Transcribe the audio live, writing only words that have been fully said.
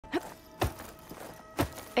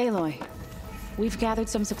Aloy, we've gathered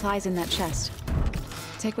some supplies in that chest.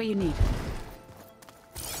 Take what you need.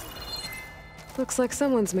 Looks like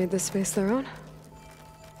someone's made this space their own.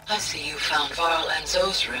 I see you found Varl and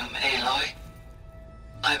Zoe's room, Aloy.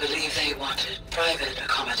 I believe they wanted private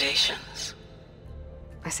accommodations.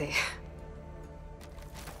 I see.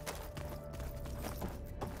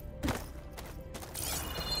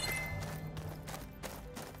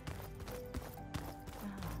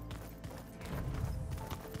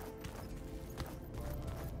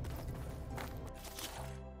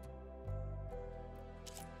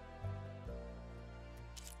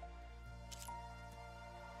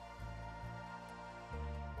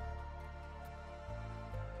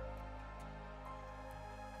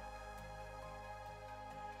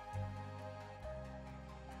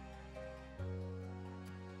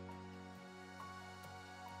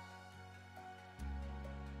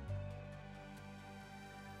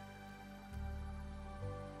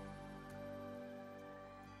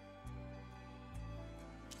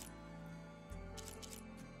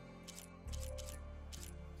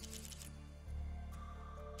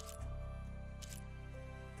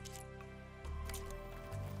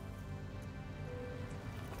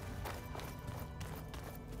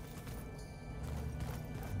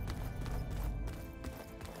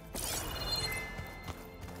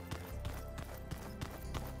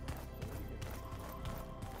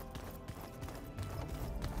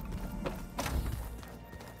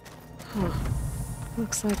 Huh.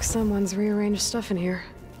 Looks like someone's rearranged stuff in here.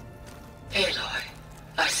 Aloy,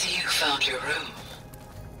 I see you found your room.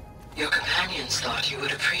 Your companions thought you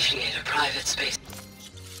would appreciate a private space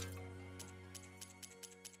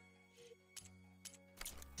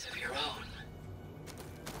of your own.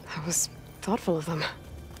 That was thoughtful of them.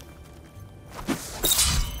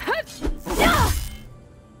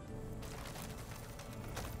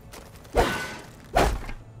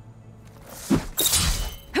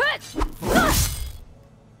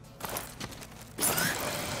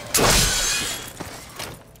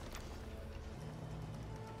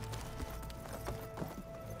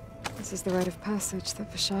 This is the rite of passage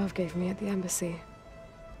that Vashav gave me at the embassy.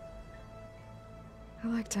 I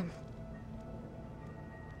liked him.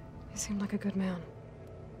 He seemed like a good man.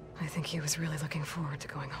 I think he was really looking forward to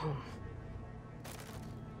going home.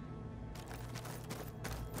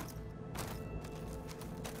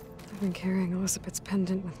 I've been carrying Elizabeth's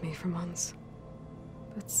pendant with me for months.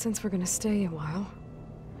 But since we're gonna stay a while,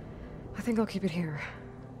 I think I'll keep it here,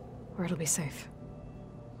 where it'll be safe.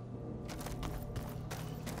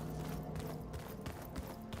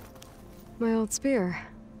 My old spear.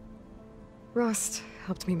 Rust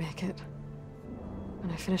helped me make it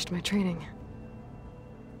when I finished my training.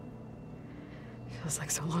 Feels like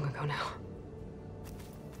so long ago now.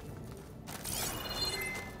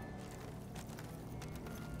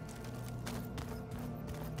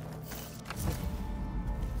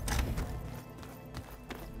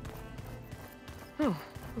 Oh,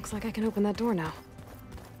 looks like I can open that door now.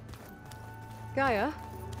 Gaia,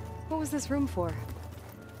 what was this room for?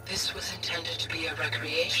 This was intended to be a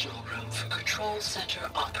recreational room for Control Center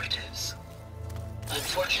operatives.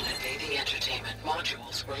 Unfortunately, the entertainment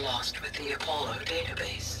modules were lost with the Apollo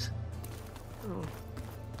database. Oh,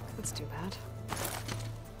 that's too bad.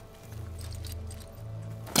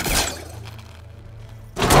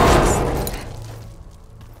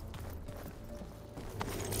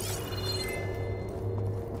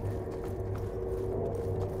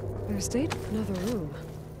 There's date for another room.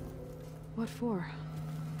 What for?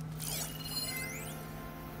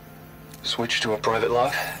 Switch to a private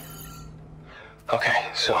log? Okay,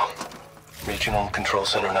 so... Regional Control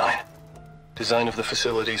Center 9. Design of the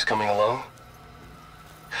facility's coming along.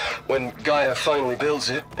 When Gaia finally builds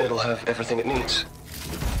it, it'll have everything it needs.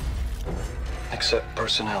 Except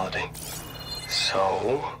personality.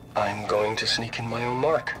 So, I'm going to sneak in my own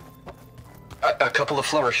mark. A couple of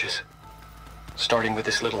flourishes. Starting with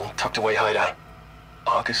this little tucked-away hideout.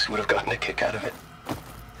 August would have gotten a kick out of it.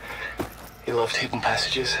 He loved hidden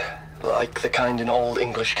passages, like the kind in old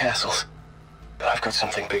English castles. But I've got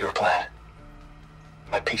something bigger planned.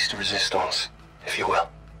 My piece de resistance, if you will.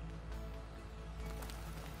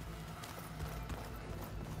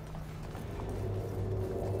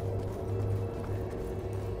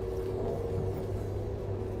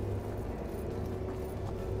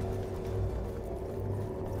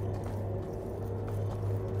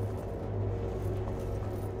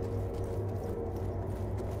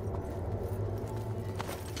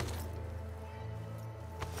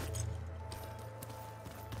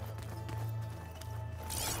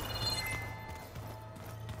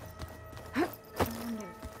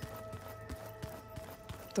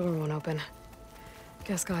 Door won't open.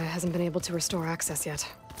 Guess Gaia hasn't been able to restore access yet.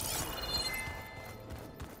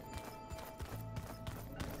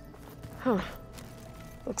 Huh.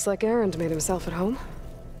 Looks like Erend made himself at home.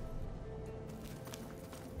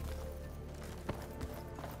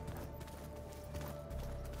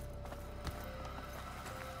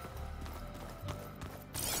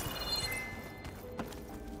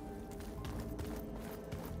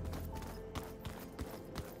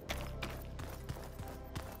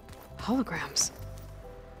 Holograms.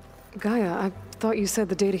 Gaia, I thought you said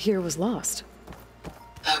the data here was lost.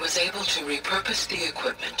 I was able to repurpose the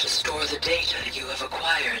equipment to store the data you have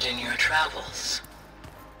acquired in your travels.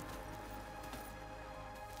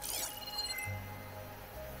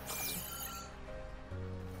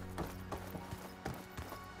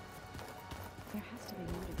 There has to be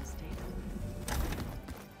more to this data.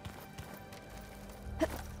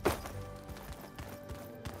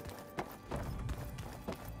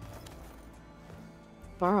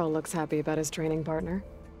 Varl looks happy about his training partner.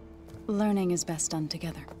 Learning is best done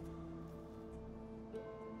together.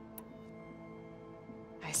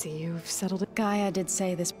 I see you've settled it. Gaia did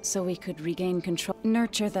say this so we could regain control.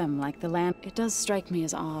 Nurture them like the land. It does strike me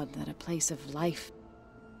as odd that a place of life...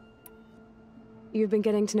 You've been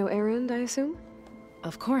getting to know Erend, I assume?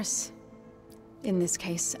 Of course. In this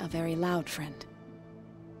case, a very loud friend.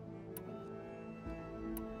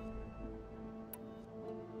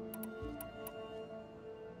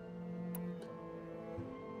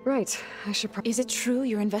 Right, I should Is it true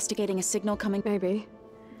you're investigating a signal coming? Maybe.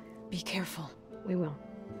 Be careful. We will.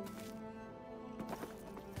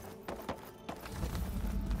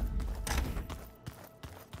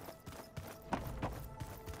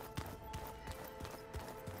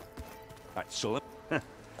 Alright, so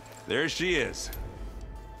there she is.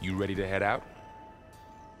 You ready to head out?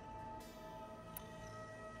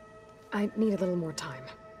 I need a little more time.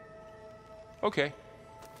 Okay.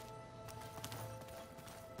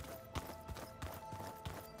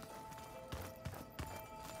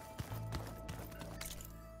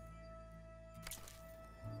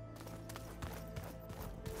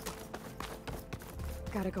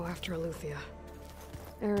 Gotta go after Aletheia.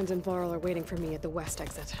 Erend and Varl are waiting for me at the west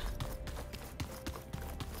exit.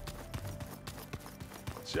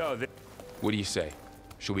 So, what do you say?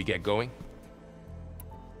 Should we get going?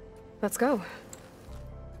 Let's go.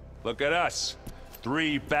 Look at us.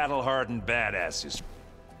 3 battle-hardened badasses.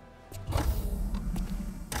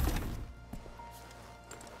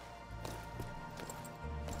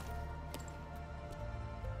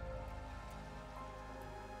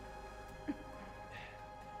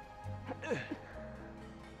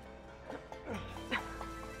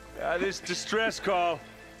 This distress call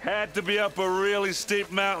had to be up a really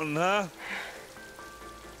steep mountain, huh?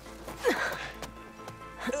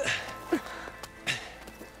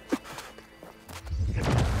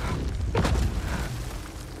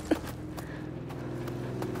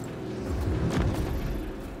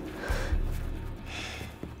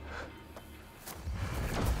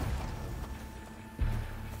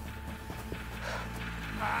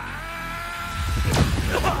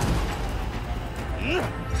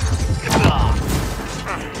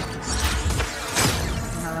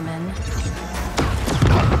 Merman.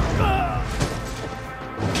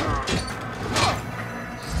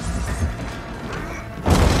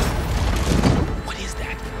 What is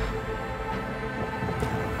that?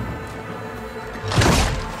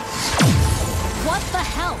 What the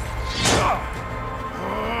hell?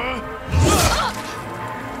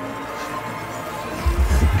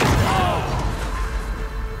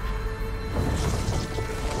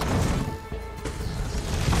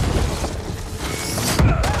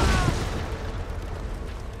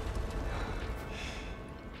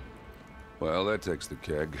 Well, that takes the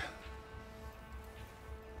keg.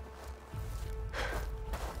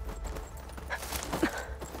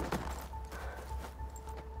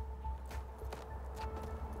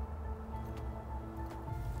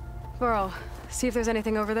 Varl, see if there's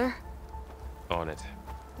anything over there. On it.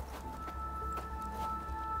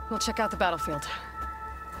 We'll check out the battlefield.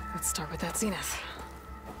 Let's start with that zenith.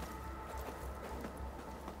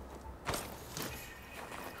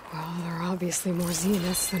 Well, there are obviously more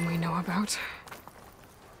zeniths than we know about.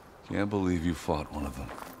 Can't believe you fought one of them.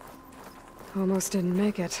 Almost didn't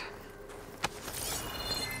make it.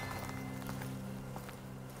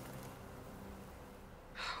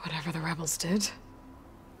 Whatever the rebels did,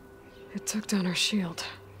 it took down her shield.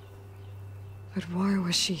 But why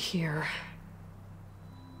was she here?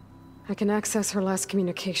 I can access her last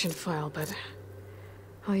communication file, but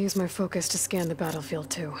I'll use my focus to scan the battlefield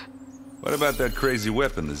too. What about that crazy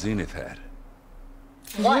weapon the Zenith had?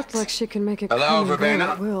 It looked like she can make it Hello, come and go Verbena?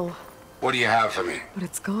 at will. What do you have for me? But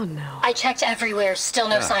it's gone now. I checked everywhere, still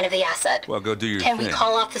no sign of the asset. Well, go do your Can thing. we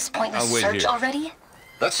call off this pointless I'll wait search here. already?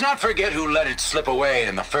 Let's not forget who let it slip away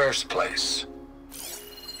in the first place.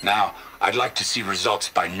 Now, I'd like to see results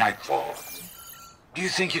by nightfall. Do you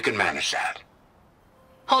think you can manage that?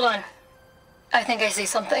 Hold on. I think I see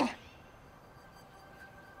something.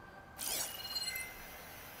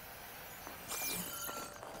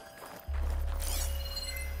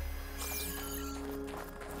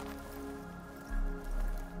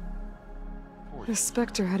 The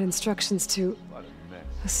Spectre had instructions to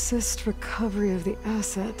assist recovery of the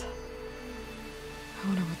asset. I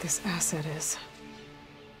wonder what this asset is.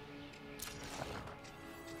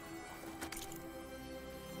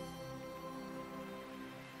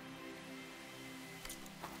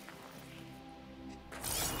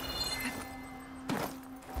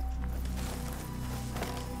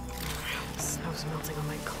 Snow's melting on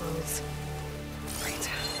my clothes. Great.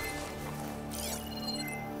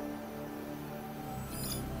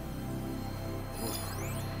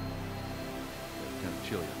 Kind of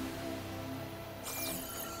chilly.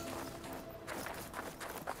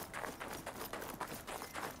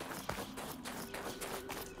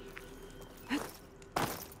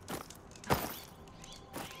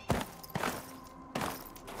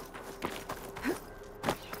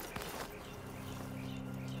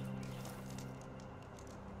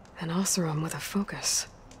 An Oseram with a focus.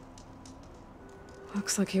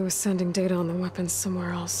 Looks like he was sending data on the weapons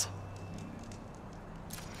somewhere else.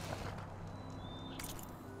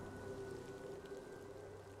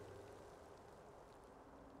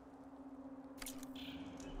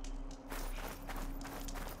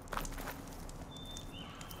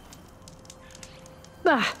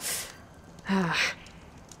 The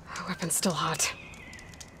weapon's still hot.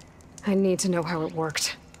 I need to know how it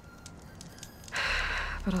worked.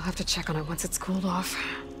 But I'll have to check on it once it's cooled off.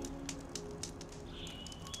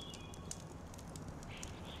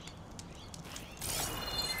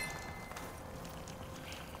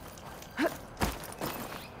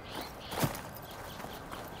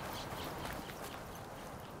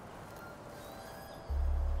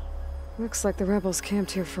 Looks like the rebels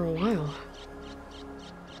camped here for a while.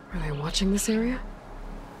 Are they watching this area?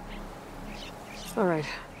 All right.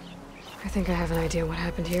 I think I have an idea what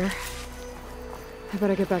happened here. I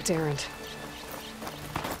better get back to Erend.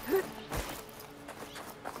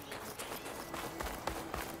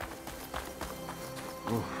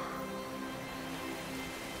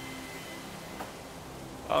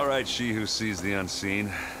 All right, she who sees the unseen.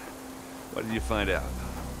 What did you find out?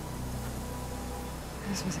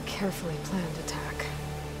 This was a carefully planned attack.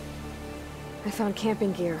 I found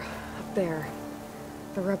camping gear up there.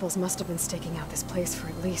 The rebels must have been staking out this place for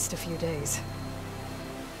at least a few days.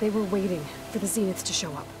 They were waiting for the Zeniths to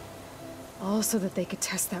show up. All so that they could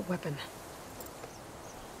test that weapon.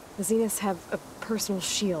 The Zeniths have a personal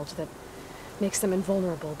shield that makes them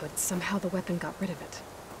invulnerable, but somehow the weapon got rid of it.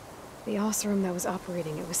 The Oseram that was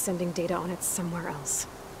operating it was sending data on it somewhere else.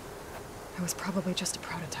 It was probably just a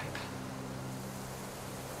prototype.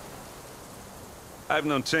 I've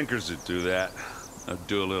known tinkers that do that.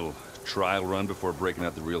 Do a little trial run before breaking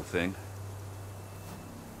out the real thing.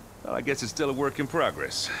 Well, I guess it's still a work in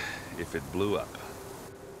progress, if it blew up.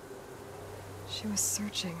 She was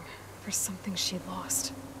searching for something she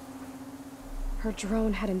lost. Her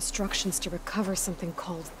drone had instructions to recover something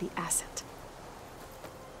called the asset.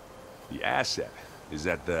 The asset? Is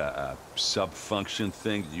that the sub-function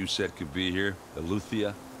thing that you said could be here? The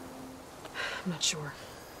Luthia? I'm not sure.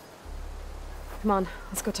 Come on,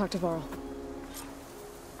 let's go talk to Varl.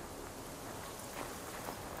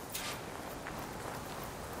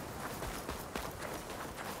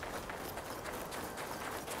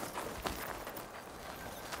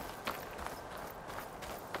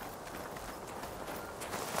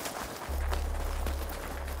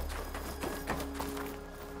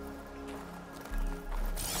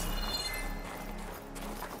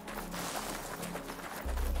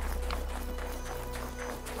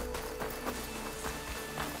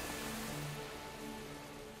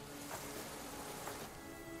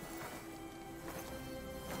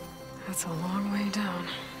 That's a long way down.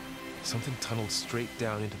 Something tunneled straight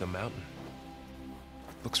down into the mountain.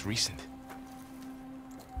 Looks recent.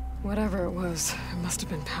 Whatever it was, it must have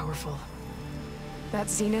been powerful. That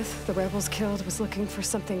Zenith the rebels killed was looking for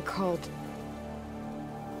something called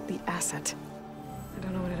the asset. I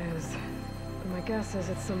don't know what it is, but my guess is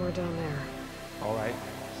it's somewhere down there. All right,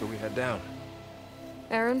 so we head down.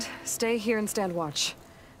 Erend, stay here and stand watch.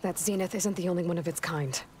 That Zenith isn't the only one of its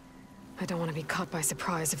kind. I don't want to be caught by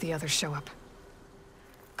surprise if the others show up.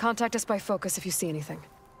 Contact us by focus if you see anything.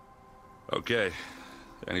 Okay.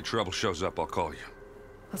 Any trouble shows up, I'll call you.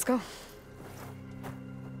 Let's go.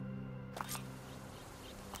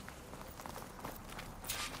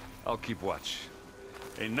 I'll keep watch.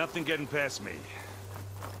 Ain't nothing getting past me.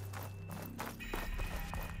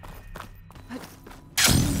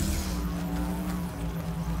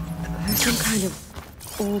 There's some kind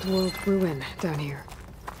of old world ruin down here.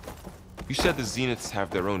 You said the Zeniths have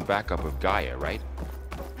their own backup of Gaia, right?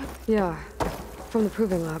 Yeah, from the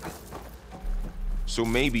proving lab. So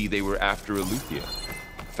maybe they were after Eleuthia.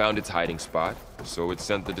 Found its hiding spot, so it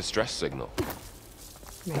sent the distress signal.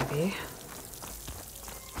 Maybe.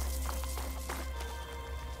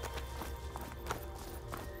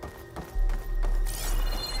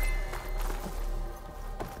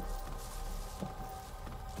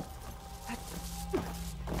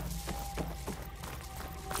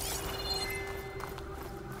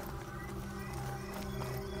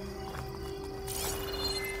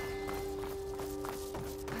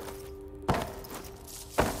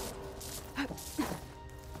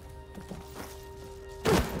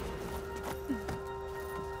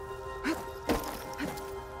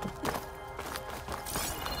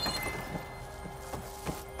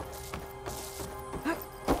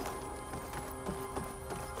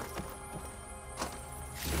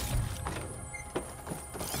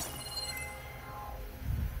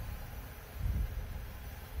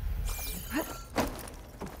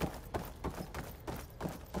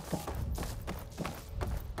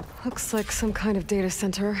 Looks like some kind of data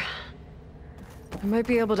center. I might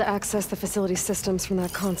be able to access the facility systems from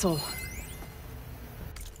that console.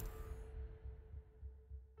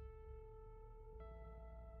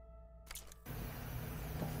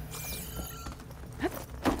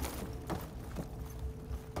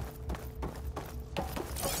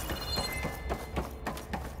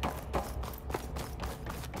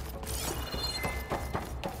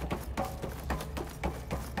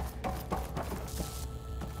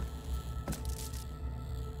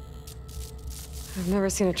 I've never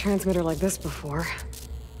seen a transmitter like this before.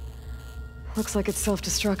 Looks like it's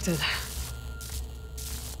self-destructed.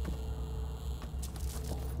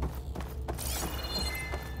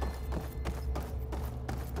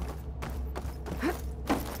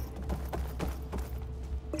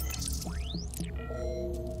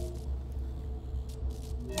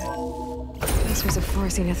 This was a Far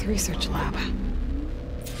Zenith research lab.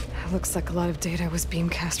 It looks like a lot of data was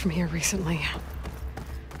beamcast from here recently.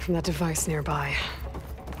 From that device nearby.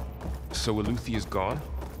 So Eleuthia's gone?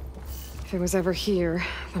 If it was ever here,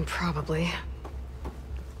 then probably.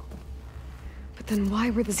 But then why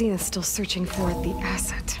were the Zeniths still searching for the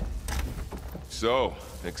asset? So,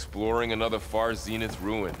 exploring another Far Zenith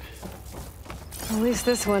ruin. At least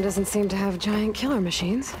this one doesn't seem to have giant killer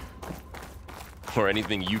machines. Or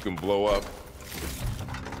anything you can blow up.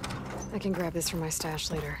 I can grab this from my stash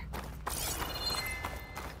later.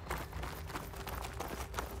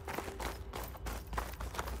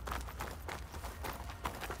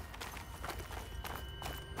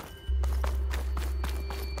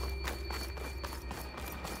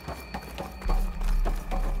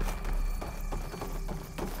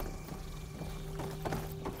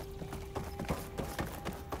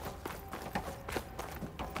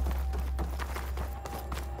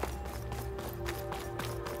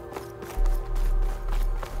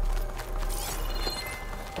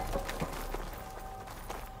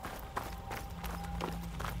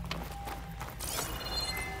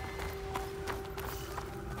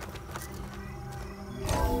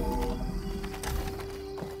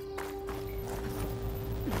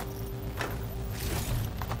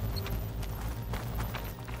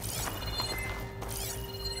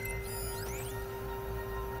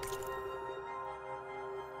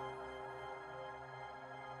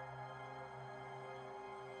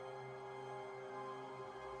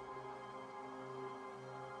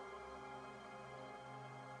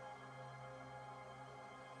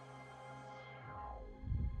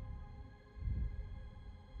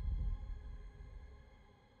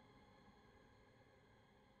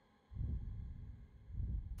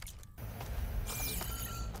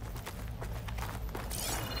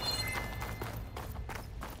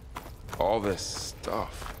 All this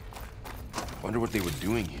stuff. Wonder what they were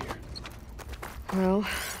doing here. Well,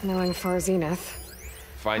 knowing Far Zenith,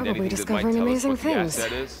 Find probably anything that might discovering tell us amazing what the things.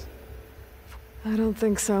 asset is? I don't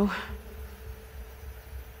think so.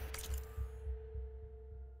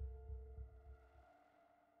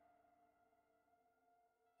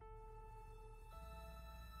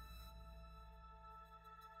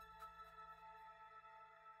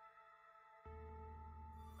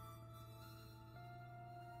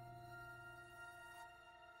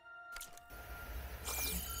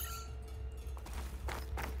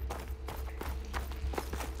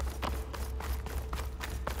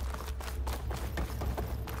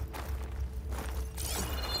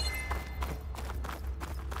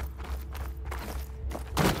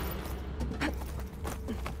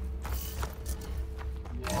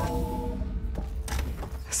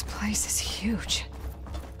 This place is huge.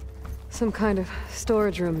 Some kind of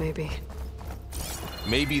storage room, maybe.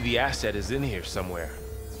 Maybe the asset is in here somewhere.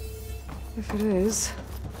 If it is,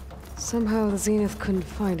 somehow the Zenith couldn't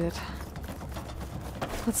find it.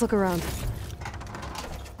 Let's look around.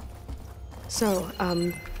 So,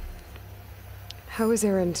 how is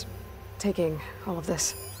Erend taking all of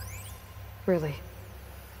this? Really?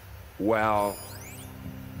 Well,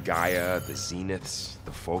 Gaia, the Zeniths,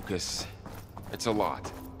 the Focus. It's a lot.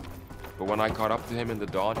 But when I caught up to him in the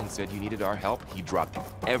dawn and said you needed our help, he dropped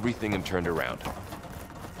everything and turned around.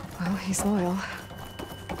 Well, he's loyal.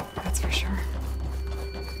 That's for sure.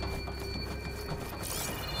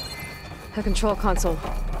 A control console.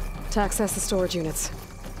 To access the storage units.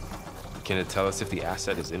 Can it tell us if the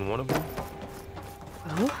asset is in one of them?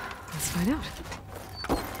 Well, let's find out.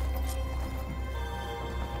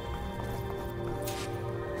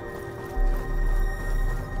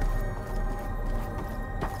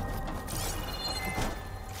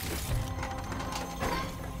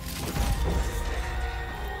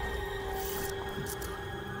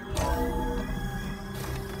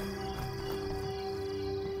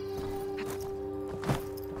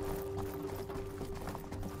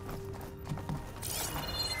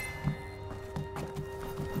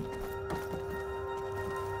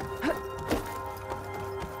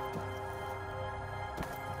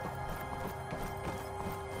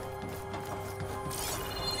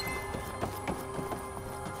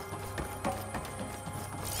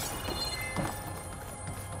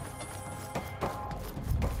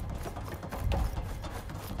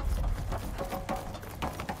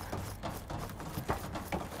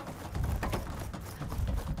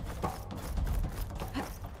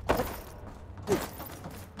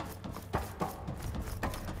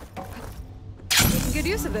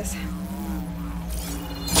 'This.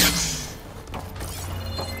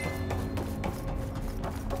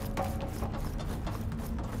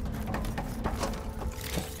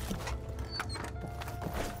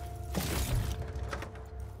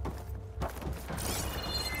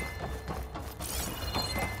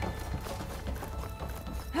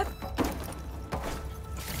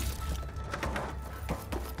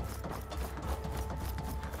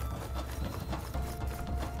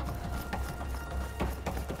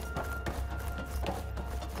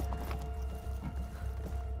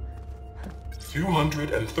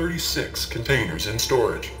 236 containers in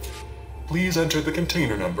storage. Please enter the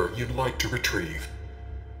container number you'd like to retrieve.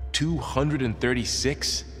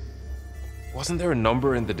 236? Wasn't there a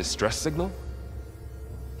number in the distress signal?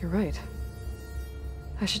 You're right.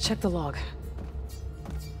 I should check the log.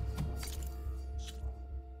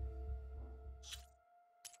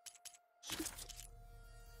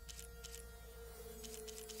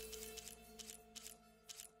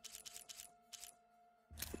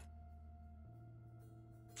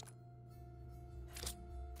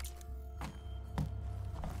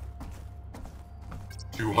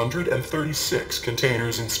 And 36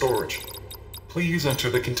 containers in storage. Please enter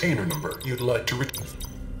the container number you'd like to retrieve.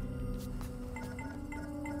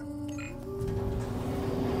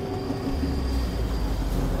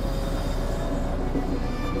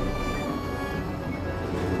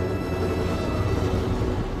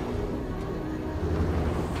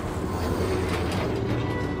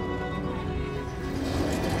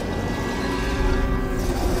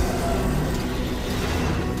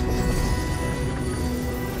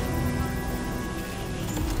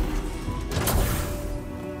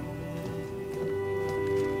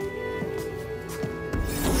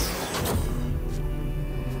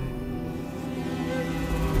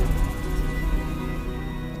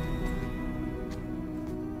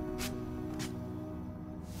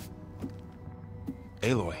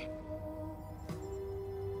 Aloy.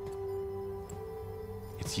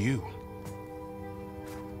 It's you.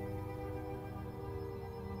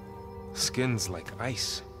 Skin's like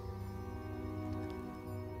ice.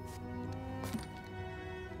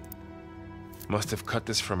 Must have cut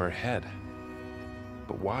this from her head.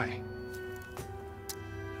 But why?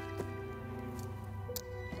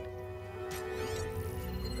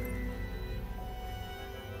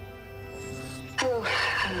 Hello,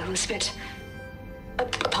 Elizabeth.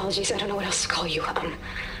 Apologies, I don't know what else to call you.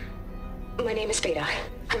 My name is Beta.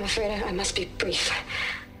 I'm afraid I must be brief.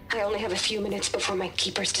 I only have a few minutes before my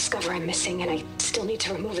keepers discover I'm missing, and I still need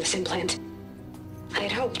to remove this implant. I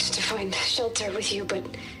had hoped to find shelter with you, but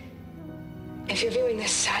if you're viewing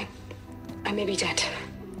this, I may be dead.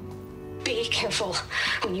 Be careful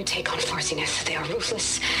when you take on Far Zenith. They are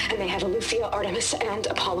ruthless, and they have Aletheia, Artemis, and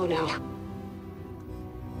Apollo now.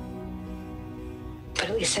 But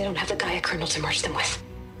at least they don't have the Gaia kernel to merge them with.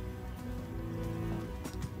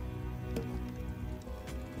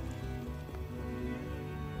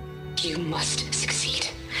 You must succeed,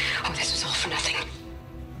 or this was all for nothing.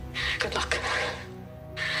 Good luck.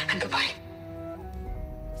 And goodbye.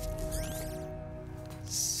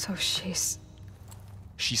 So she's...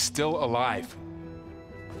 She's still alive.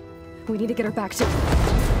 We need to get her back to...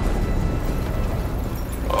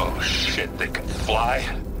 Oh shit, they can fly?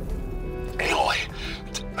 Aloy.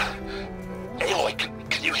 Aloy,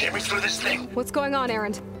 can you hear me through this thing? What's going on,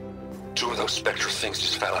 Erend? 2 of those spectral things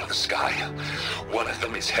just fell out of the sky. One of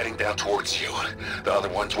them is heading down towards you. The other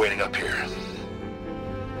one's waiting up here.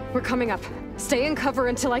 We're coming up. Stay in cover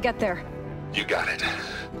until I get there. You got it.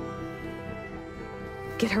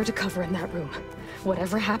 Get her to cover in that room.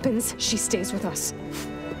 Whatever happens, she stays with us.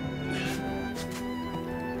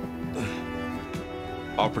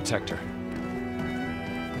 I'll protect her.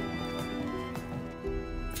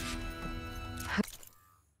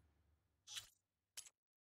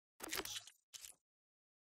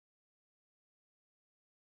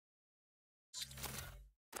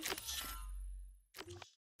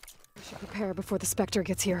 Should prepare before the Spectre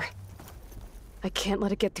gets here. I can't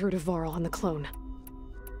let it get through to Varl on the clone.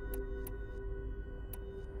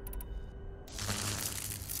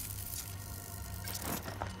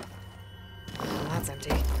 Oh, that's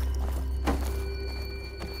empty.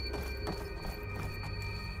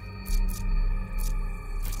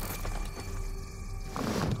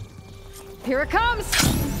 Here it comes!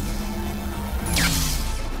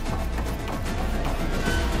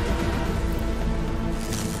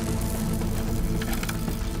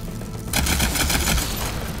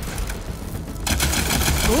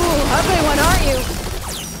 Ugly one, aren't you?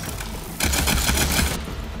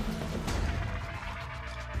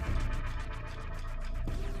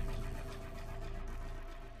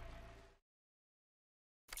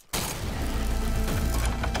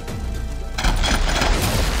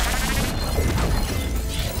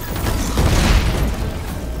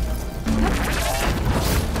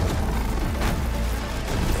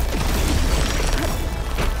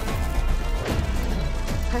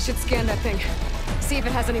 I should scan that thing. See if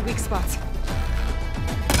it has any weak spots.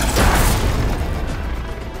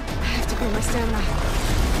 I have to grow my stamina.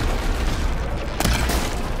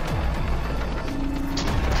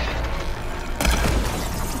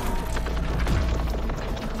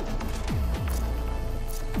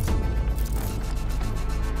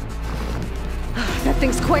 That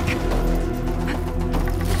thing's quick.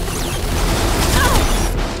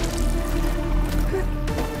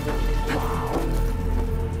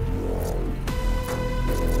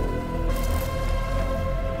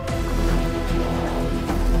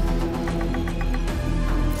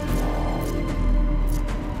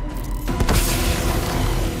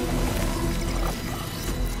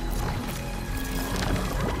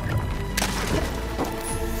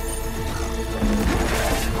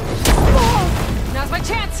 Now's my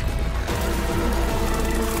chance!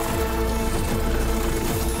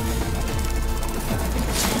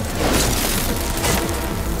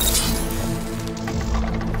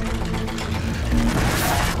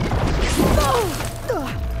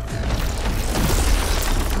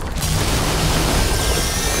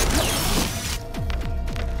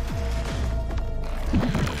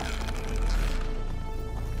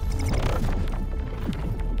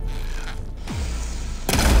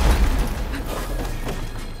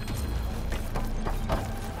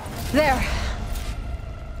 There.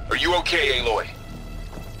 Are you okay, Aloy?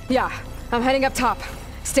 Yeah, I'm heading up top.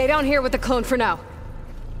 Stay down here with the clone for now.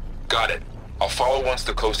 Got it. I'll follow once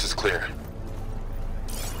the coast is clear.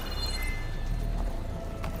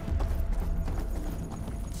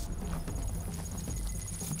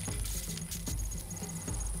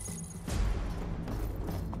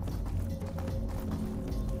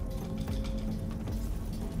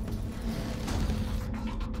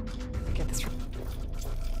 Get this right.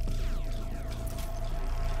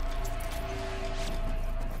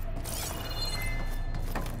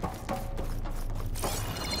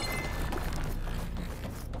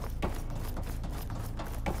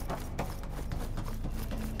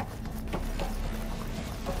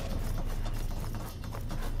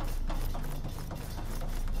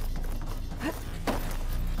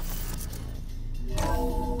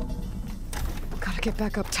 Gotta get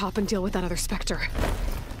back up top and deal with that other Spectre.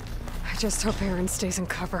 I just hope Erend stays in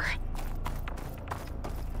cover.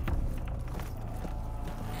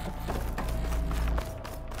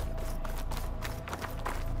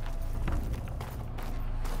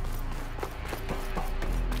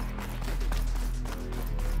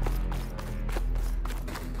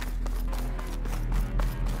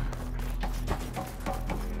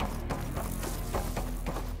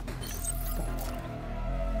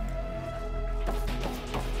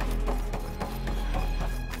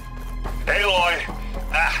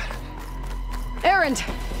 Erend!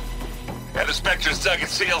 And the Spectre's dug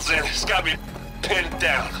its heels in. It's got me pinned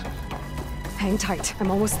down. Hang tight.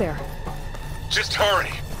 I'm almost there. Just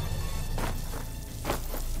hurry.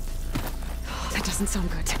 Oh, that doesn't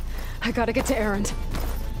sound good. I gotta get to Erend.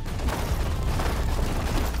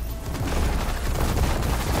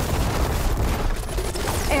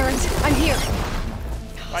 Erend, I'm here.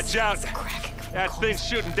 Watch out. That thing's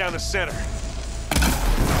shooting down the center.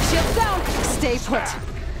 Shield down! Stay put.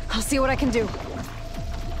 I'll see what I can do.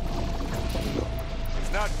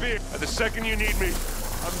 It's not fear. The second you need me,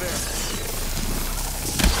 I'm there.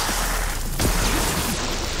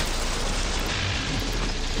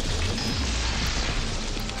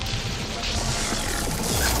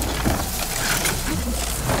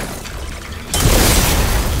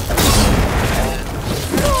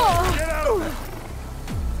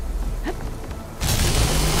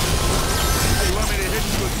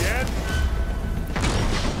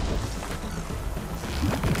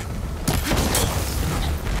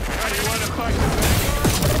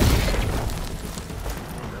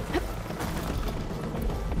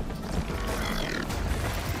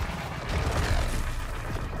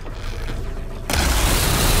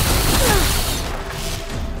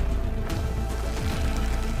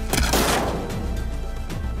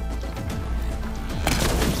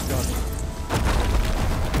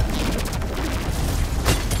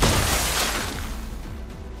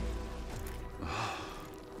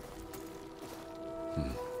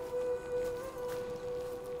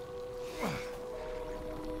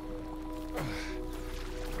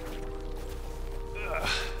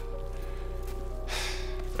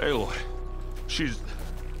 Aloy, she's...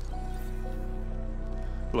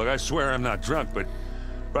 Look, I swear I'm not drunk, but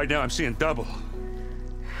right now I'm seeing double.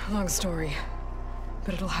 Long story,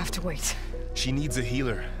 but it'll have to wait. She needs a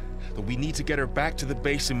healer, but we need to get her back to the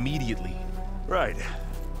base immediately. Right.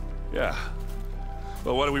 Yeah.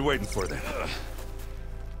 Well, what are we waiting for then?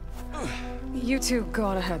 You two go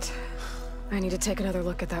on ahead. I need to take another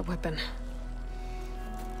look at that weapon.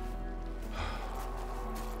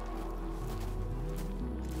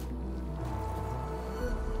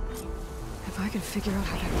 If I can figure out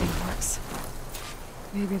how that thing works,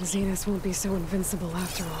 maybe the Zeniths won't be so invincible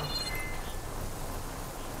after all.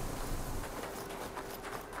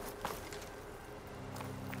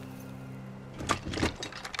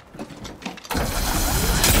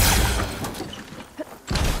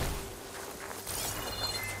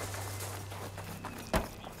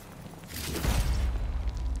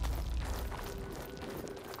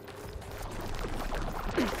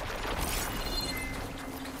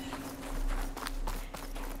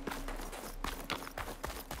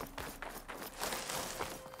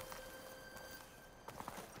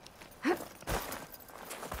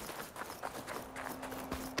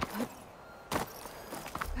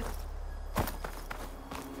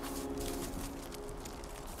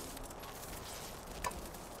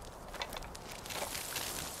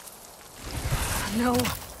 No.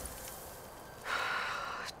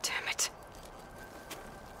 Damn it.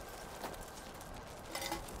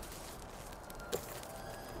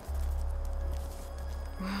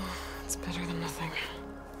 Well, it's better than nothing.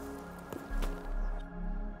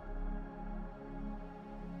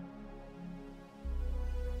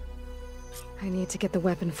 I need to get the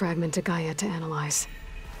weapon fragment to Gaia to analyze.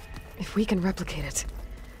 If we can replicate it,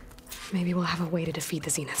 maybe we'll have a way to defeat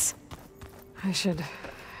the Zeniths. I should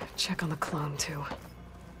check on the clone, too.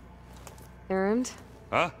 Erend?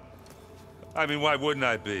 Huh? I mean, why wouldn't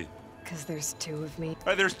I be? Because there's two of me.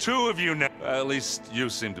 There's two of you now. At least you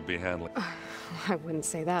seem to be handling. I wouldn't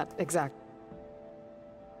say that, exact.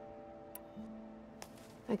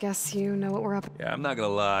 I guess you know what we're up. Yeah, I'm not gonna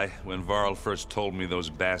lie. When Varl first told me those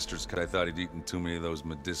bastards, I thought he'd eaten too many of those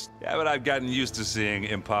Yeah, but I've gotten used to seeing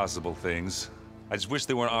impossible things. I just wish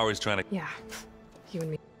they weren't always trying to... Yeah, you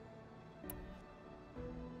and me.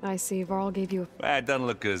 I see Varl gave you a... Well, it doesn't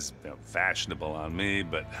look as fashionable on me,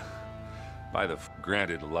 but...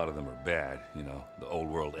 Granted, a lot of them are bad, you know, the old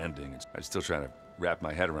world ending. I'm still trying to wrap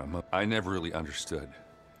my head around them. I never really understood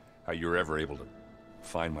how you were ever able to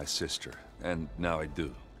find my sister, and now I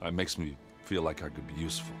do. It makes me feel like I could be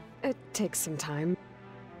useful. It takes some time.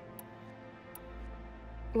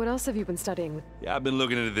 What else have you been studying? Yeah, I've been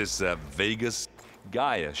looking into this, Vegas.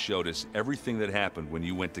 Gaia showed us everything that happened when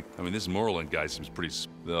you went to... I mean, this Moreland guy seems pretty...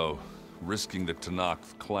 Though, risking the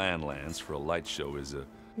Tanakh clan lands for a light show is a...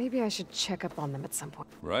 Maybe I should check up on them at some point.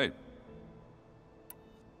 Right.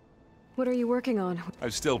 What are you working on?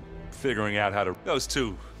 I'm still figuring out how to... Those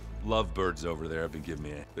two lovebirds over there have been giving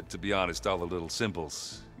me... But to be honest, all the little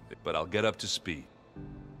symbols. But I'll get up to speed.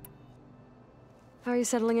 How are you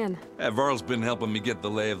settling in? Varl's been helping me get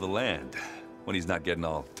the lay of the land. when he's not getting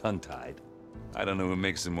all tongue-tied. I don't know who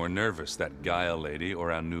makes him more nervous, that Gaia lady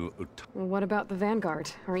or our new Well, what about the Vanguard?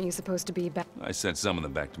 Aren't you supposed to be back? I sent some of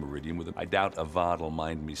them back to Meridian with him. I doubt Avad will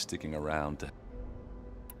mind me sticking around to...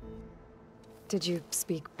 Did you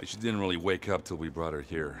speak? She didn't really wake up till we brought her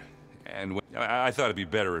here. And I thought it'd be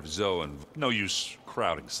better if Zoe and... No use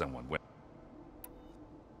crowding someone.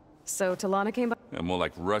 So Talana came by? Yeah, more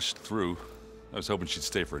like rushed through. I was hoping she'd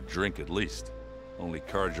stay for a drink at least. Only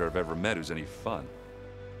Carja I've ever met who's any fun.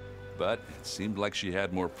 But it seemed like she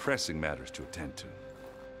had more pressing matters to attend to.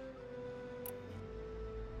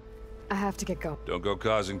 I have to get going. Don't go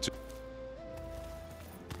causing too...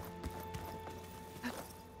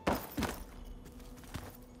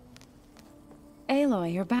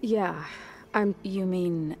 Aloy, you're back. Yeah, You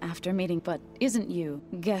mean after meeting, but isn't you?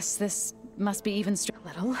 Guess this must be even a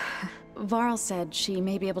little. Varl said she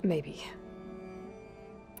may be able to... Maybe.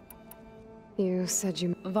 You said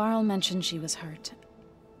you... Varl mentioned she was hurt.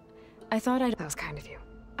 I thought I'd... That was kind of you.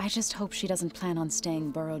 I just hope she doesn't plan on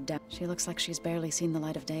staying burrowed down. She looks like she's barely seen the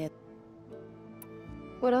light of day.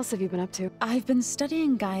 What else have you been up to? I've been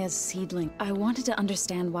studying Gaia's seedling. I wanted to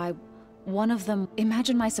understand why one of them...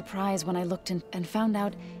 Imagine my surprise when I looked in and found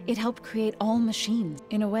out it helped create all machines.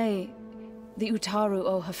 In a way, the Utaru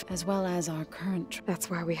Ohaf, as well as our current... That's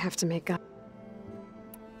why we have to make Gaia.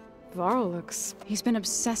 Varl looks... He's been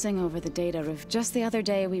obsessing over the data. Just the other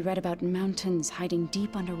day, we read about mountains hiding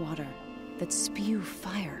deep underwater that spew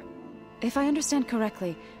fire. If I understand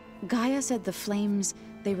correctly, Gaia said the flames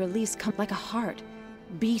they release come like a heart,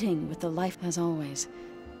 beating with the life as always.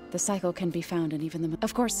 The cycle can be found in even the...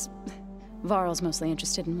 Of course, Varl's mostly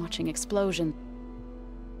interested in watching explosion.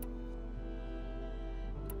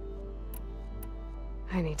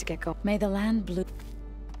 I need to get going. May the land blue...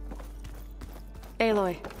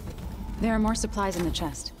 Aloy, there are more supplies in the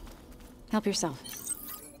chest. Help yourself.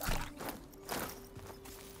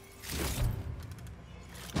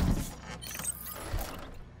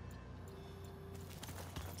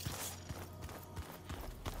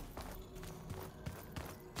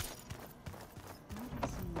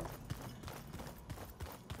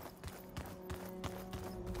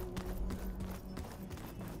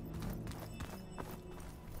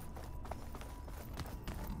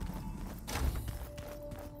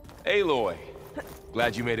 Aloy!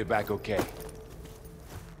 Glad you made it back okay.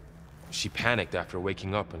 She panicked after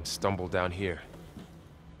waking up and stumbled down here.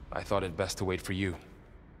 I thought it best to wait for you.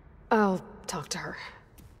 I'll talk to her.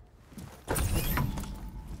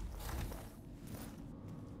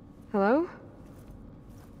 Hello?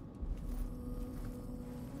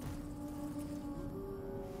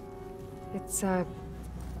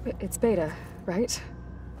 It's Beta, right?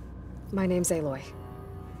 My name's Aloy.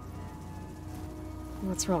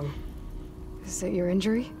 What's wrong? Is it your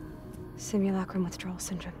injury? Simulacrum withdrawal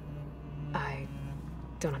syndrome. I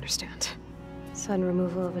don't understand. Sudden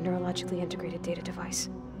removal of a neurologically integrated data device.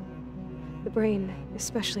 The brain,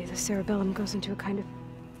 especially the cerebellum, goes into a kind of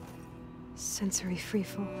sensory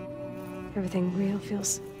freefall. Everything real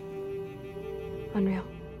feels unreal.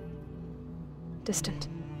 Distant.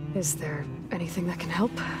 Is there anything that can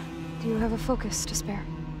help? Do you have a focus to spare?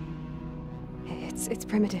 It's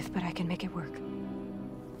primitive, but I can make it work.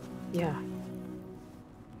 Yeah.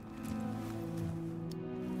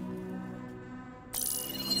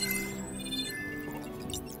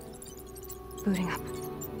 Booting up.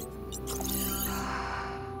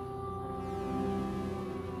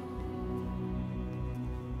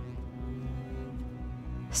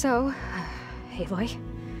 So, Aloy,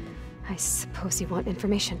 I suppose you want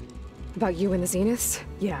information. About you and the Zeniths?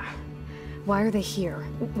 Yeah. Why are they here?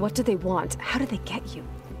 What do they want? How did they get you?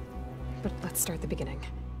 But let's start at the beginning.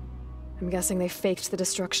 I'm guessing they faked the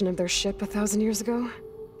destruction of their ship 1,000 years ago?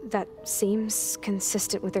 That seems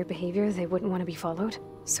consistent with their behavior. They wouldn't want to be followed.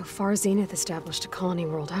 So far, Zenith established a colony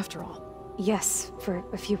world after all. Yes, for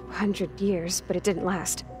a few hundred years, but it didn't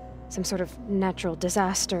last. Some sort of natural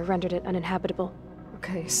disaster rendered it uninhabitable.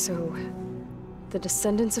 Okay, so... the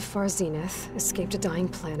descendants of Far Zenith escaped a dying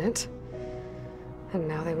planet, and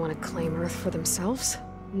now they want to claim Earth for themselves?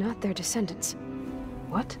 Not their descendants.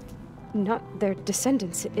 What? Not their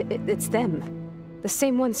descendants. It's them. The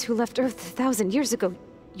same ones who left Earth 1,000 years ago.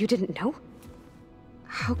 You didn't know?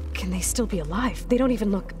 How can they still be alive? They don't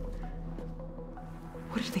even look...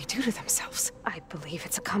 What did they do to themselves? I believe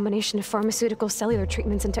it's a combination of pharmaceutical, cellular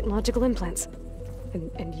treatments, and technological implants.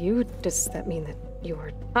 And you? Does that mean that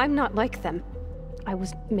you're... I'm not like them. I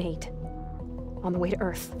was made. On the way to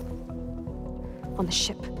Earth. On the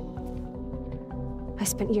ship. I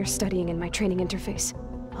spent years studying in my training interface,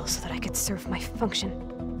 all so that I could serve my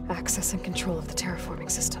function. Access and control of the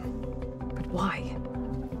terraforming system. But why?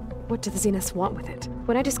 What do the Zeniths want with it?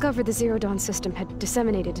 When I discovered the Zero Dawn system had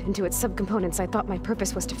disseminated into its subcomponents, I thought my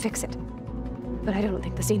purpose was to fix it. But I don't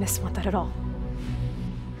think the Zeniths want that at all.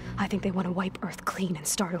 I think they want to wipe Earth clean and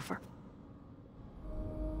start over.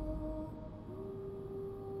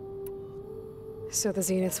 So the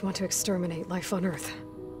Zeniths want to exterminate life on Earth.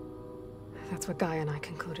 That's what Gaia and I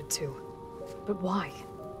concluded too. But why?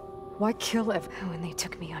 Why kill When they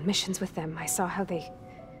took me on missions with them, I saw how they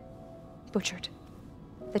butchered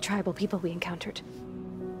the tribal people we encountered.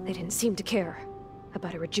 They didn't seem to care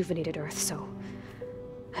about a rejuvenated Earth, so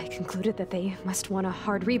I concluded that they must want a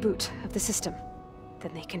hard reboot of the system.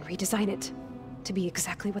 Then they can redesign it to be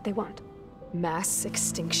exactly what they want. Mass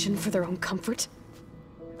extinction for their own comfort?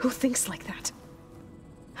 Who thinks like that?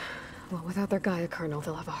 Well, without their Gaia kernel,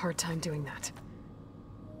 they'll have a hard time doing that.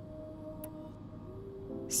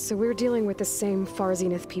 So we're dealing with the same Far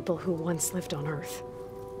Zenith people who once lived on Earth.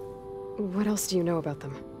 What else do you know about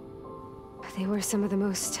them? They were some of the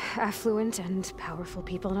most affluent and powerful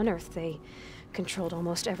people on Earth. They controlled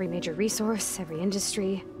almost every major resource, every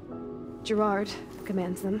industry. Gerard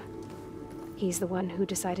commands them. He's the one who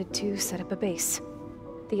decided to set up a base.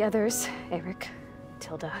 The others, Eric,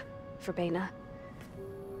 Tilda, Verbena,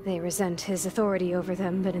 they resent his authority over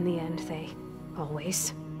them, but in the end, they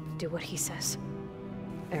always do what he says.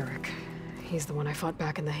 Eric, he's the one I fought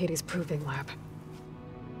back in the Hades Proving Lab.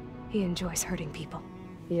 He enjoys hurting people.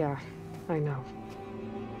 Yeah, I know.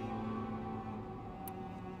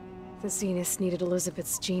 The Zeniths needed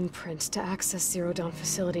Elizabeth's gene print to access Zero Dawn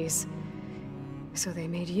facilities. So they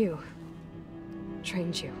made you.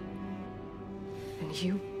 Trained you. And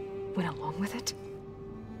you went along with it?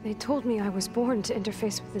 They told me I was born to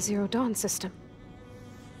interface with the Zero Dawn system.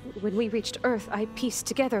 When we reached Earth, I pieced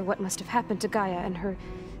together what must have happened to Gaia and her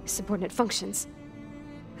subordinate functions.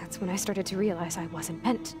 That's when I started to realize I wasn't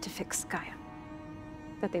meant to fix Gaia.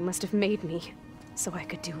 That they must have made me so I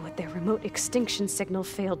could do what their remote extinction signal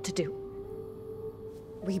failed to do.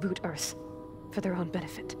 Reboot Earth for their own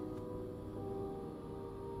benefit.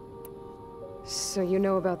 So you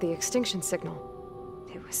know about the extinction signal?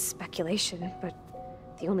 It was speculation, but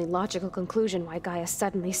the only logical conclusion why Gaia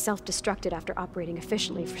suddenly self-destructed after operating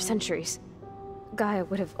efficiently for centuries. Gaia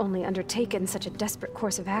would have only undertaken such a desperate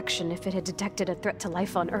course of action if it had detected a threat to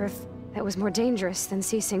life on Earth that was more dangerous than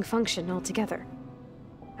ceasing function altogether.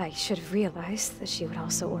 I should have realized that she would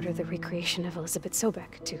also order the recreation of Elizabeth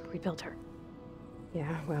Sobek to rebuild her.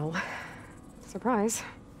 Yeah, well, surprise.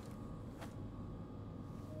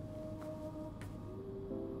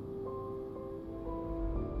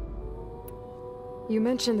 You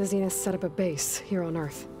mentioned the Zeniths set up a base here on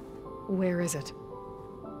Earth. Where is it?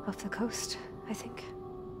 Off the coast, I think.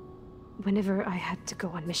 Whenever I had to go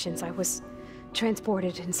on missions, I was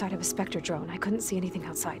transported inside of a Spectre drone. I couldn't see anything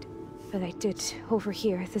outside. But I did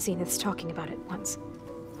overhear the Zeniths talking about it once.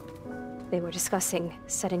 They were discussing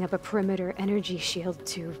setting up a perimeter energy shield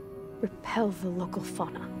to repel the local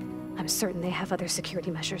fauna. I'm certain they have other security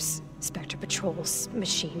measures. Spectre patrols,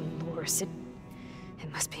 machine lures. It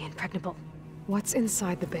must be impregnable. What's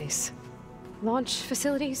inside the base? Launch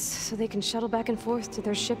facilities, so they can shuttle back and forth to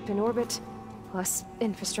their ship in orbit. Plus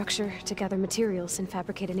infrastructure to gather materials and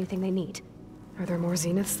fabricate anything they need. Are there more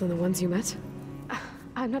Zeniths than the ones you met?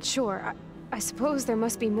 I'm not sure. I suppose there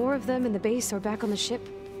must be more of them in the base or back on the ship.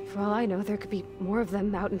 For all I know, there could be more of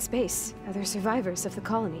them out in space. Other survivors of the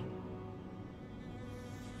colony.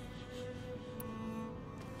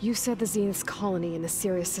 You said the Zenith's colony in the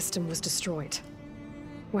Sirius system was destroyed.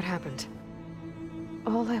 What happened?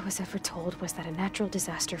 All I was ever told was that a natural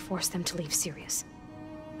disaster forced them to leave Sirius.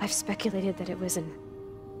 I've speculated that it was an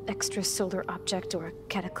extrasolar object or a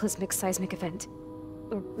cataclysmic seismic event.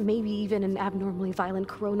 Or maybe even an abnormally violent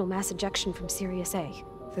coronal mass ejection from Sirius A.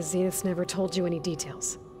 The Zeniths never told you any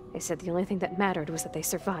details. They said the only thing that mattered was that they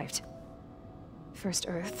survived. First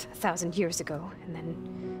Earth, 1,000 years ago, and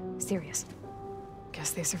then Sirius.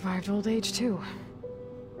 Guess they survived old age, too.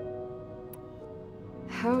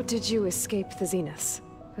 How did you escape the Zeniths?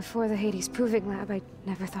 Before the Hades Proving Lab, I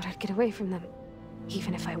never thought I'd get away from them.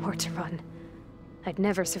 Even if I were to run, I'd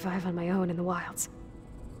never survive on my own in the wilds.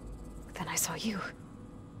 But then I saw you.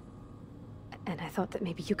 And I thought that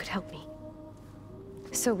maybe you could help me.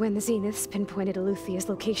 So when the Zeniths pinpointed Eluthia's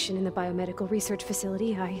location in the biomedical research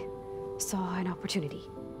facility, I saw an opportunity.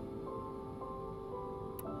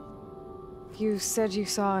 You said you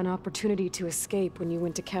saw an opportunity to escape when you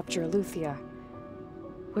went to capture Eluthia.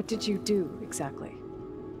 What did you do, exactly?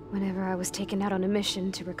 Whenever I was taken out on a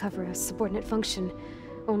mission to recover a subordinate function,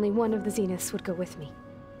 only one of the Zeniths would go with me.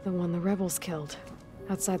 The one the rebels killed,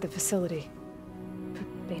 outside the facility.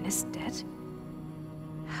 But Baina's dead?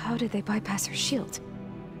 How did they bypass her shield?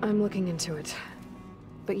 I'm looking into it.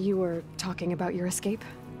 But you were talking about your escape?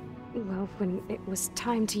 Well, when it was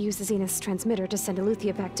time to use the Zenith's transmitter to send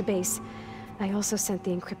Eleuthia back to base, I also sent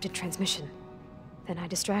the encrypted transmission. Then I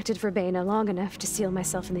distracted Verbena long enough to seal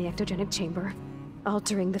myself in the ectogenic chamber,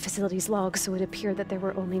 altering the facility's log so it appeared that there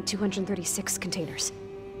were only 236 containers.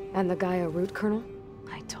 And the Gaia root kernel?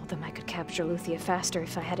 I told them I could capture Eleuthia faster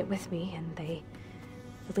if I had it with me, and they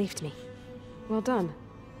believed me. Well done.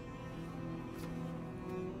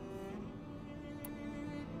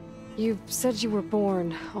 You said you were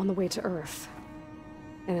born on the way to Earth.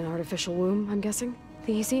 In an artificial womb, I'm guessing?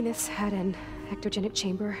 The Zeniths had an ectogenic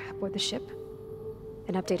chamber aboard the ship.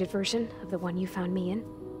 An updated version of the one you found me in.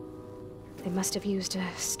 They must have used a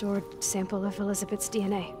stored sample of Elizabeth's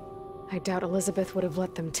DNA. I doubt Elizabeth would have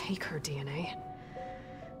let them take her DNA.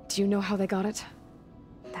 Do you know how they got it?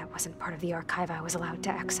 That wasn't part of the archive I was allowed to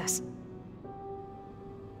access.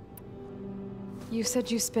 You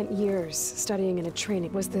said you spent years studying in a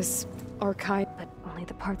training. Was this archive? But only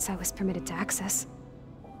the parts I was permitted to access.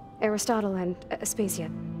 Aristotle and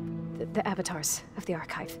Aspasia, the avatars of the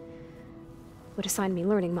archive, would assign me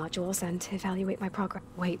learning modules and evaluate my progress.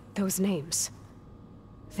 Wait, those names.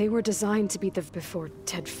 They were designed to be before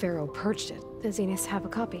Ted Faro purged it. The Zeniths have a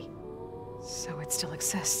copy. So it still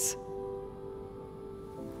exists.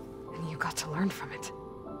 And you got to learn from it.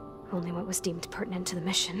 Only what was deemed pertinent to the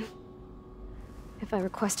mission. If I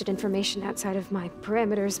requested information outside of my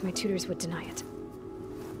parameters, my tutors would deny it.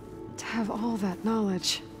 To have all that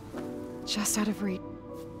knowledge, just out of reach.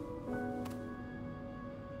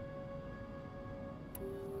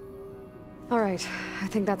 All right, I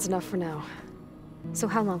think that's enough for now. So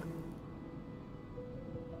how long?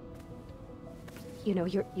 You know,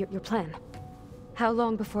 your plan. How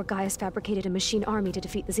long before Gaius fabricated a machine army to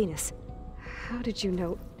defeat the Zeniths? How did you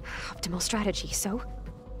know? Optimal strategy, so?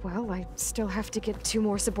 Well, I still have to get 2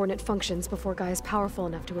 more subordinate functions before Gaia's powerful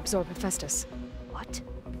enough to absorb Hephaestus. What?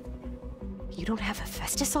 You don't have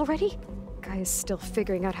Hephaestus already? Gaia's still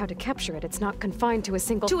figuring out how to capture it. It's not confined to a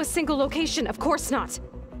single location, of course not!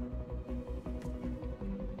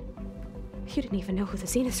 You didn't even know who the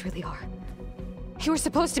Zeniths really are. You were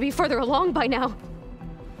supposed to be further along by now.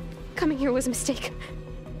 Coming here was a mistake.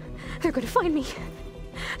 They're gonna find me.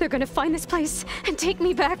 They're gonna find this place and take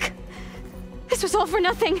me back. This was all for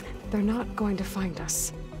nothing. They're not going to find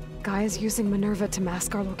us. Gaia's using Minerva to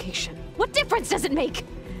mask our location. What difference does it make?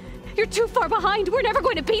 You're too far behind. We're never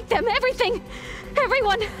going to beat them. Everything.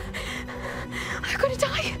 Everyone. They're gonna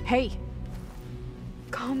die. Hey.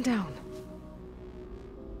 Calm down.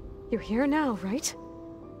 You're here now, right?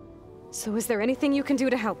 So is there anything you can do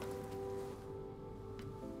to help?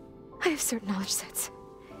 I have certain knowledge sets.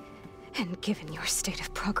 And given your state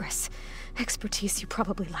of progress, expertise you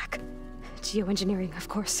probably lack. Geoengineering, of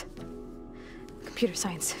course. Computer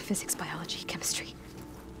science, physics, biology, chemistry.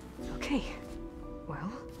 Okay.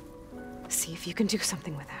 Well, see if you can do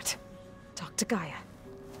something with that. Talk to Gaia.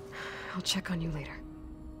 I'll check on you later.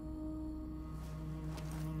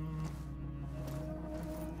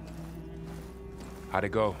 How'd it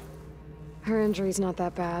go? Her injury's not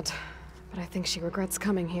that bad, but I think she regrets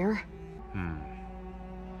coming here.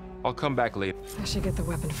 I'll come back later. I should get the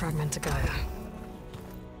weapon fragment to Gaia.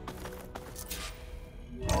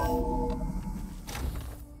 The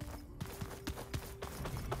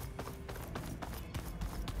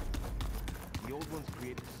old ones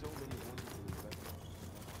created so many wonderful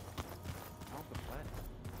Not the planet.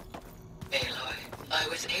 Aloy, I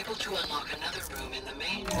was able to unlock another room in the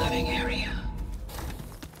main living area.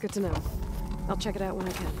 Good to know. I'll check it out when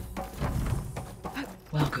I can.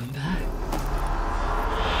 Welcome back.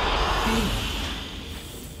 Hey,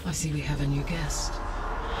 I see we have a new guest.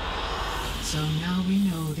 So now we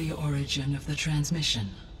know the origin of the transmission.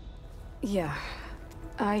 Yeah.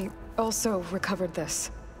 I also recovered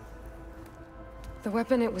this. The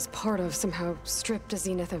weapon it was part of somehow stripped a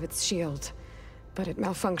Zenith of its shield, but it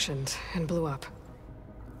malfunctioned and blew up.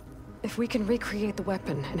 If we can recreate the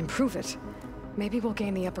weapon and improve it, maybe we'll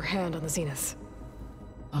gain the upper hand on the Zeniths.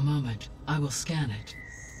 A moment. I will scan it.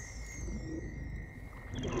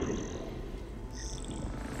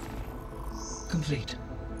 Complete.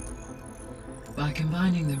 By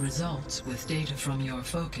combining the results with data from your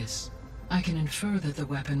focus, I can infer that the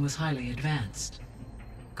weapon was highly advanced,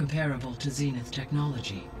 comparable to Zenith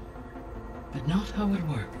technology, but not how it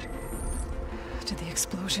worked. Did the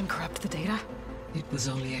explosion corrupt the data? It was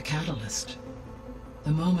only a catalyst.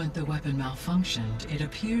 The moment the weapon malfunctioned, it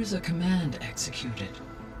appears a command executed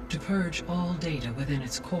to purge all data within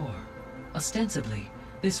its core. Ostensibly,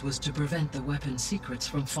 this was to prevent the weapon's secrets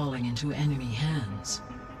from falling into enemy hands.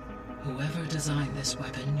 Whoever designed this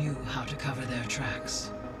weapon knew how to cover their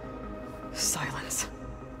tracks. Silence.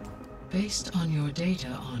 Based on your data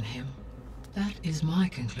on him, that is my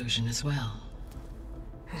conclusion as well.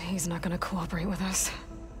 And he's not gonna cooperate with us.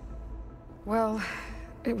 Well,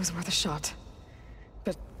 it was worth a shot.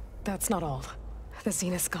 But that's not all. The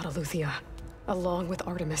Zeniths got Eleuthia, along with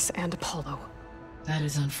Artemis and Apollo. That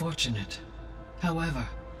is unfortunate. However,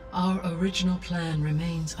 our original plan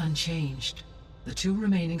remains unchanged. The two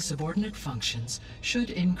remaining subordinate functions should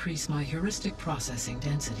increase my heuristic processing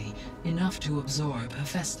density enough to absorb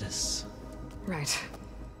Hephaestus. Right.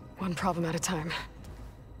 One problem at a time.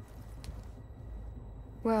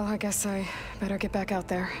 Well, I guess I better get back out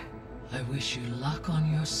there. I wish you luck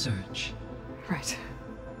on your search. Right.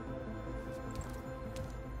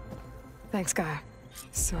 Thanks, Gaia.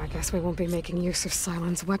 So I guess we won't be making use of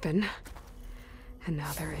Sylens' weapon. And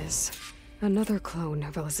now there is another clone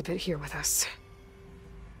of Elizabeth here with us.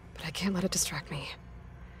 But I can't let it distract me.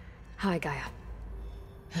 Hi, Gaia.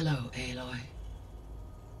 Hello, Aloy.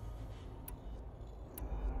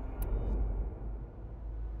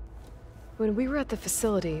 When we were at the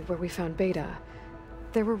facility where we found Beta,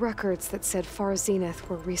 there were records that said Far Zenith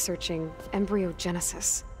were researching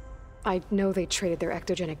embryogenesis. I know they traded their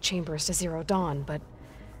ectogenic chambers to Zero Dawn, but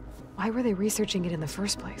why were they researching it in the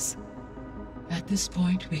first place? At this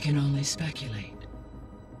point, we can only speculate.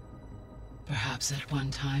 Perhaps at one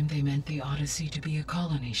time they meant the Odyssey to be a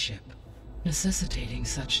colony ship, necessitating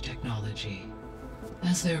such technology.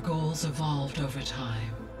 As their goals evolved over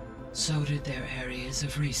time, so did their areas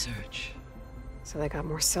of research. So they got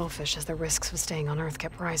more selfish as the risks of staying on Earth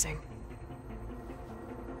kept rising.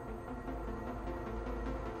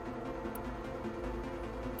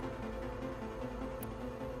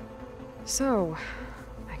 So,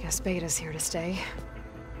 I guess Beta's here to stay.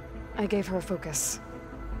 I gave her a focus.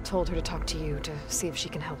 Told her to talk to you to see if she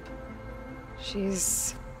can help.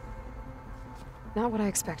 She's not what I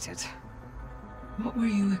expected. What were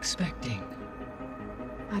you expecting?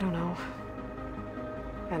 I don't know.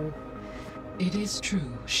 And it is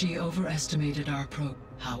true, she overestimated our probe.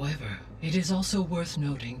 However, it is also worth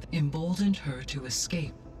noting that emboldened her to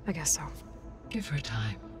escape. I guess so. Give her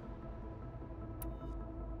time.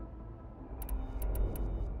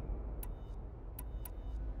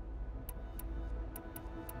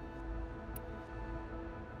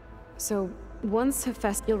 So, once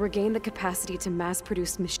Hephaestus, you'll regain the capacity to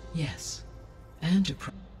mass-produce machines. Yes. And to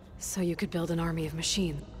So you could build an army of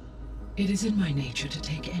machines. It is in my nature to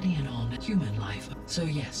take any and all human life. So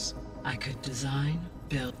yes, I could design,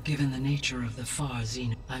 build, given the nature of the Far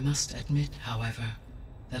Zenith. I must admit, however,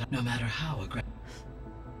 that no matter how aggressive...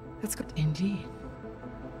 That's good. Indeed.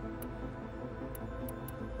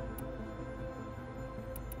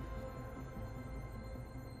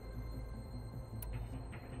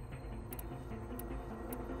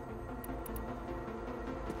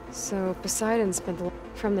 So Poseidon spent the...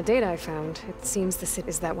 From the data I found, it seems the city...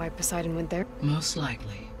 Is that why Poseidon went there? Most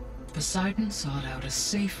likely. Poseidon sought out a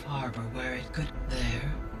safe harbor where it could...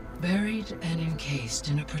 There, buried and encased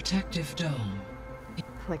in a protective dome.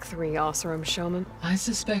 Like 3 Oseram showmen? I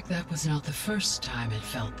suspect that was not the first time it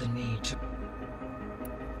felt the need to...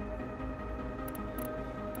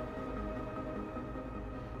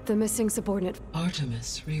 The missing subordinate...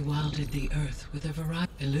 Artemis rewilded the Earth with a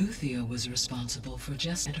variety... Eleuthia was responsible for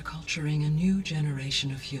culturing a new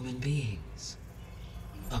generation of human beings.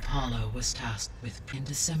 Apollo was tasked with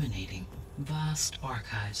disseminating vast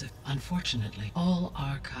archives of... Unfortunately, all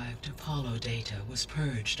archived Apollo data was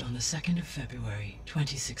purged on the 2nd of February,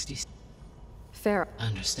 2060. Fair.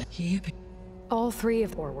 Understand. All 3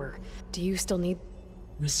 of them were. Do you still need...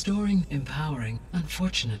 Restoring, empowering,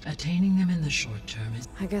 unfortunate, attaining them in the short term is...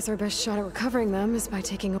 I guess our best shot at recovering them is by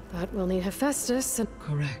taking... But we'll need Hephaestus and...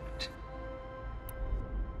 Correct.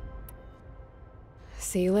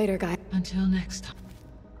 See you later, guy. Until next time.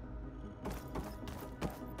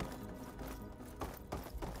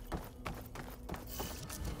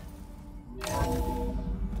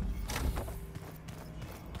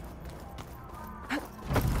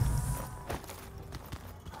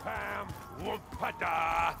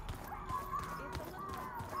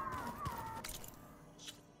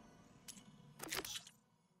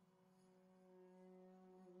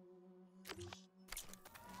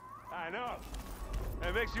 I know.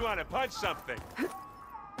 It makes you want to punch something.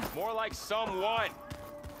 More like someone.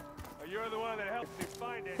 You're the one that helped me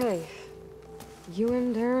find it. Hey. You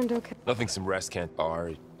and Aaron okay? Nothing some rest can't...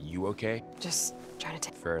 Are you okay? Just trying to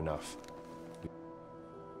take... Fair enough.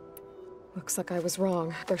 Looks like I was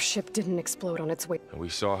wrong. Their ship didn't explode on its way. And we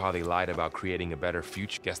saw how they lied about creating a better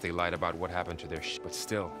future. Guess they lied about what happened to their ship. But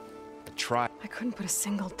still, a try. I couldn't put a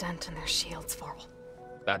single dent in their shields, Varl.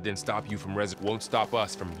 That didn't stop you from won't stop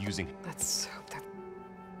us from using. Let's hope that...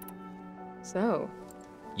 So?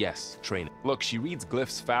 Yes, training. Look, she reads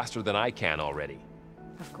glyphs faster than I can already.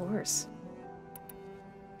 Of course.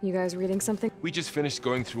 You guys reading something? We just finished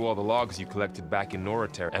going through all the logs you collected back in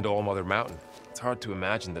Norater and All Mother Mountain. It's hard to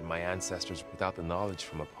imagine that my ancestors without the knowledge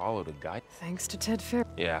from Apollo to guide. Thanks to Ted Fair.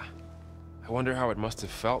 Yeah. I wonder how it must have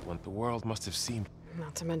felt when the world must have seemed...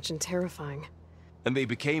 Not to mention terrifying. And they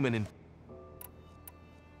became an...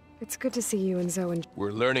 It's good to see you and Zoe and...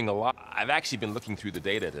 We're learning a lot. I've actually been looking through the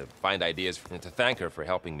data to find ideas and to thank her for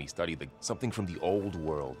helping me study something from the old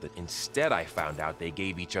world that instead I found out they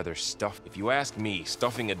gave each other stuff. If you ask me,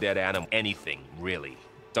 stuffing a dead animal, anything, really,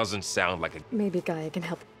 doesn't sound like a... Maybe Gaia can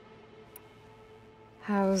help.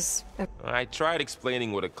 How's... I tried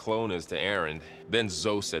explaining what a clone is to Aaron. Then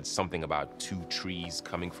Zoe said something about 2 trees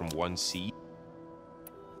coming from one seed.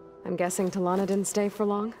 I'm guessing Talana didn't stay for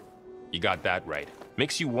long? You got that right.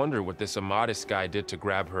 Makes you wonder what this Amadis guy did to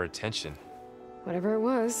grab her attention. Whatever it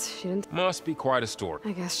was, she didn't... Must be quite a story.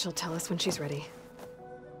 I guess she'll tell us when she's ready.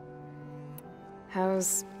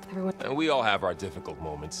 How's everyone... And we all have our difficult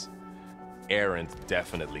moments. Aaron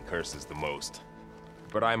definitely curses the most.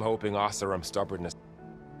 But I'm hoping Oseram's stubbornness...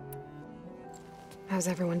 How's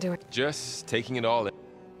everyone doing? Just taking it all in.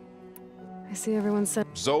 I see everyone said...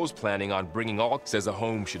 Zoe's planning on bringing all... Says a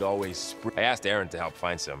home should always spring. I asked Aaron to help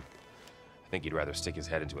find some. I think he'd rather stick his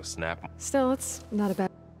head into a snap. Still, it's not a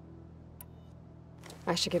bad...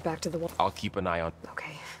 I should get back to the wall. I'll keep an eye on...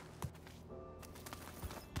 Okay.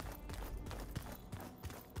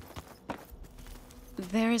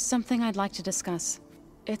 There is something I'd like to discuss.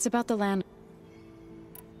 It's about the land.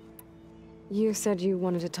 You said you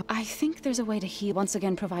wanted to talk... I think there's a way to heal. Once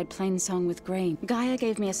again, provide Plainsong with grain. Gaia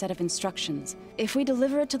gave me a set of instructions. If we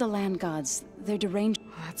deliver it to the land gods, they're deranged...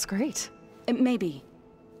 That's great. Maybe.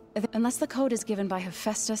 Unless the code is given by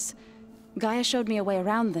Hephaestus, Gaia showed me a way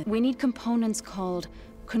around them. We need components called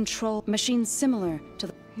control machines similar to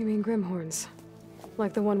the... You mean Grimhorns?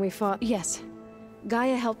 Like the one we fought? Yes.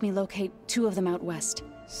 Gaia helped me locate 2 of them out west.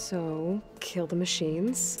 So, kill the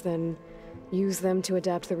machines, then use them to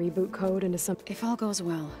adapt the reboot code into some... If all goes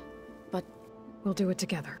well, but... We'll do it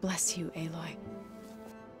together. Bless you, Aloy.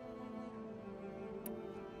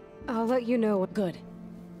 I'll let you know. Good.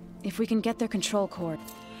 If we can get their control cord...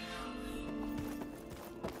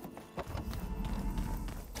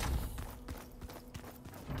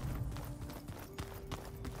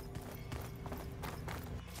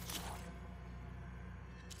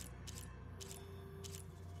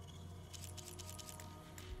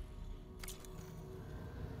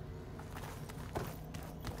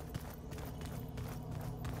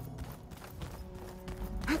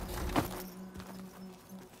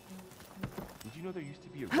 Did you know there used to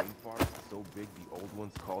be a rainforest so big the old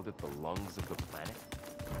ones called it the lungs of the planet?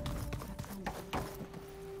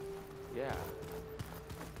 Yeah.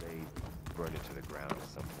 They burned it to the ground at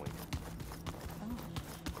some point.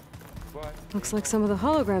 But... Looks like some of the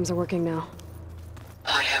holograms are working now.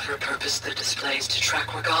 I have repurposed the displays to track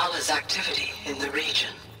Regala's activity in the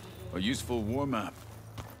region. A useful war map.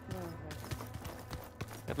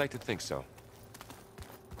 I'd like to think so.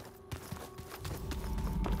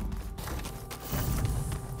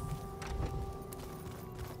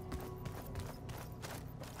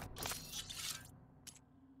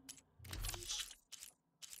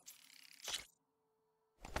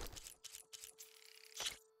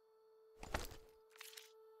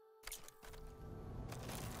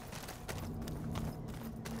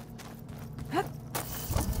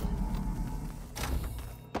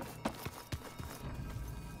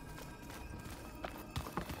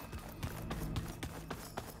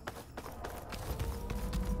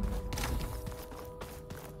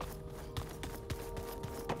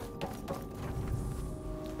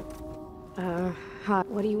 Hi.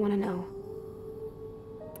 What do you want to know?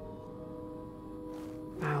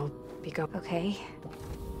 I'll be go. Okay.